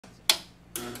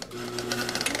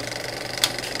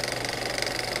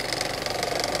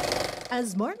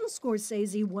As Martin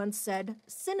Scorsese once said,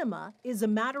 cinema is a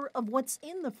matter of what's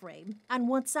in the frame and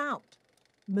what's out.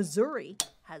 Missouri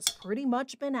has pretty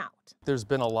much been out. There's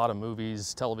been a lot of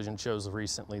movies, television shows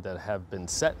recently that have been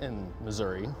set in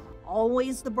Missouri.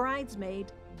 Always the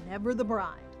bridesmaid, never the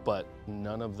bride. But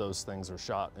none of those things are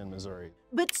shot in Missouri.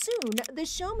 But soon, the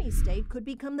Show Me State could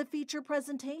become the feature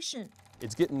presentation.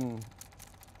 It's getting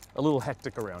a little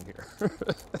hectic around here,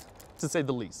 to say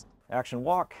the least. Action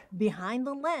walk. Behind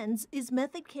the lens is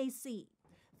Method KC,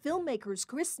 filmmakers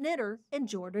Chris Knitter and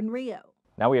Jordan Rioux.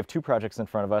 Now we have 2 projects in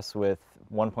front of us with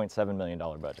 $1.7 million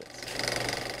budgets.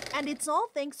 And it's all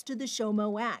thanks to the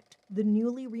SHOMO Act, the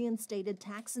newly reinstated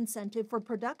tax incentive for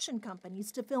production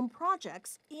companies to film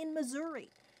projects in Missouri,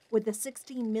 with a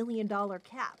 $16 million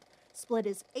cap, split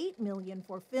as $8 million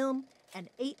for film and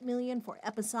 $8 million for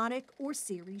episodic or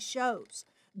series shows.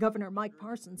 Governor Mike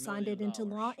Parsons signed it into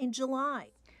law in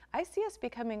July. I see us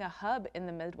becoming a hub in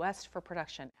the Midwest for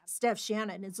production. Steph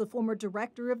Shannon is a former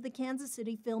director of the Kansas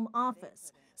City Film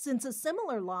Office. Since a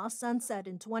similar law sunset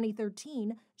in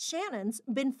 2013, Shannon's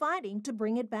been fighting to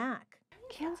bring it back.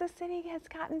 Kansas City has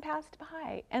gotten passed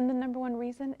by, and the #1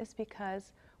 reason is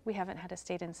because we haven't had a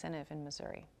state incentive in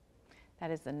Missouri.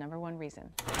 That is the #1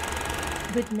 reason.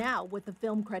 But now, with the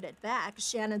film credit back,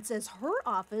 Shannon says her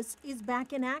office is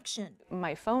back in action.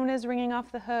 My phone is ringing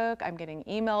off the hook. I'm getting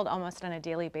emailed almost on a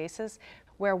daily basis,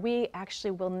 where we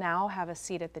actually will now have a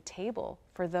seat at the table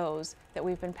for those that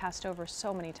we've been passed over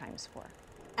so many times for.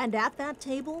 And at that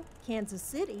table, Kansas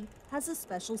City has a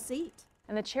special seat.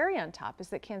 And the cherry on top is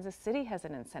that Kansas City has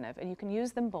an incentive, and you can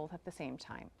use them both at the same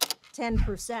time.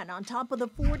 10% on top of the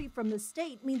 40 from the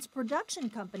state means production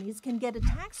companies can get a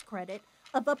tax credit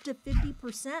of up to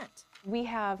 50%. We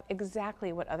have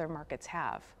exactly what other markets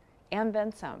have, and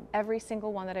then some. Every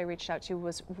single one that I reached out to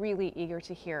was really eager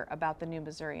to hear about the new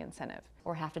Missouri incentive.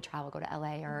 Or have to travel, go to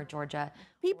LA or Georgia.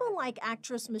 People like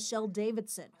actress Michelle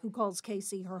Davidson, who calls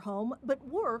KC her home, but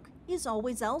work is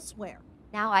always elsewhere.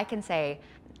 Now I can say,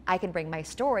 I can bring my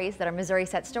stories that are Missouri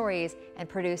set stories and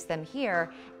produce them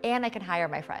here, and I can hire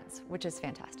my friends, which is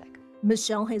fantastic.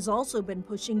 Michelle has also been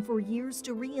pushing for years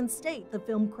to reinstate the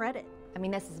film credit. I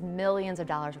mean, this is millions of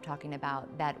dollars we're talking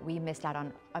about that we missed out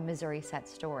on a Missouri set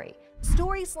story.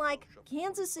 Stories like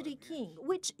Kansas City King,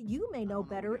 which you may know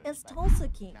better as Tulsa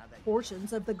King,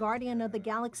 portions of the Guardian of the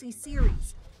Galaxy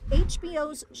series,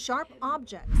 HBO's Sharp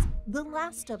Objects, The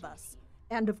Last of Us,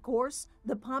 and of course,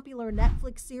 the popular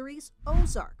Netflix series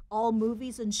Ozark, all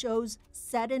movies and shows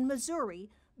set in Missouri,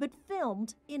 but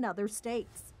filmed in other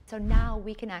states. So now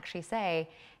we can actually say,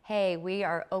 hey, we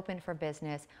are open for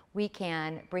business. We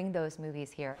can bring those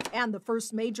movies here. And the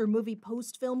first major movie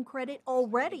post-film credit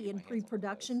already in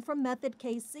pre-production from Method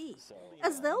KC.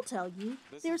 As they'll tell you,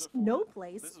 there's no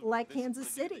place like Kansas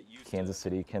City. Kansas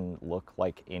City can look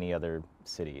like any other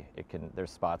city.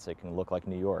 There's spots it can look like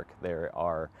New York. There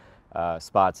are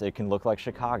spots it can look like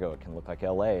Chicago. It can look like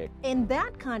LA. And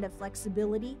that kind of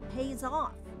flexibility pays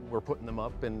off. We're putting them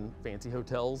up in fancy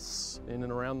hotels in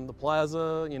and around the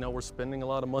plaza. You know, we're spending a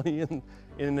lot of money in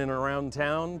and around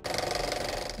town.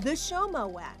 The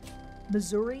SHOMO Act,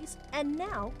 Missouri's and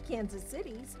now Kansas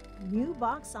City's new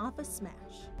box office smash.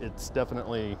 It's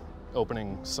definitely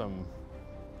opening some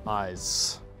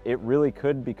eyes. It really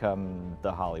could become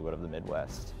the Hollywood of the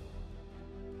Midwest.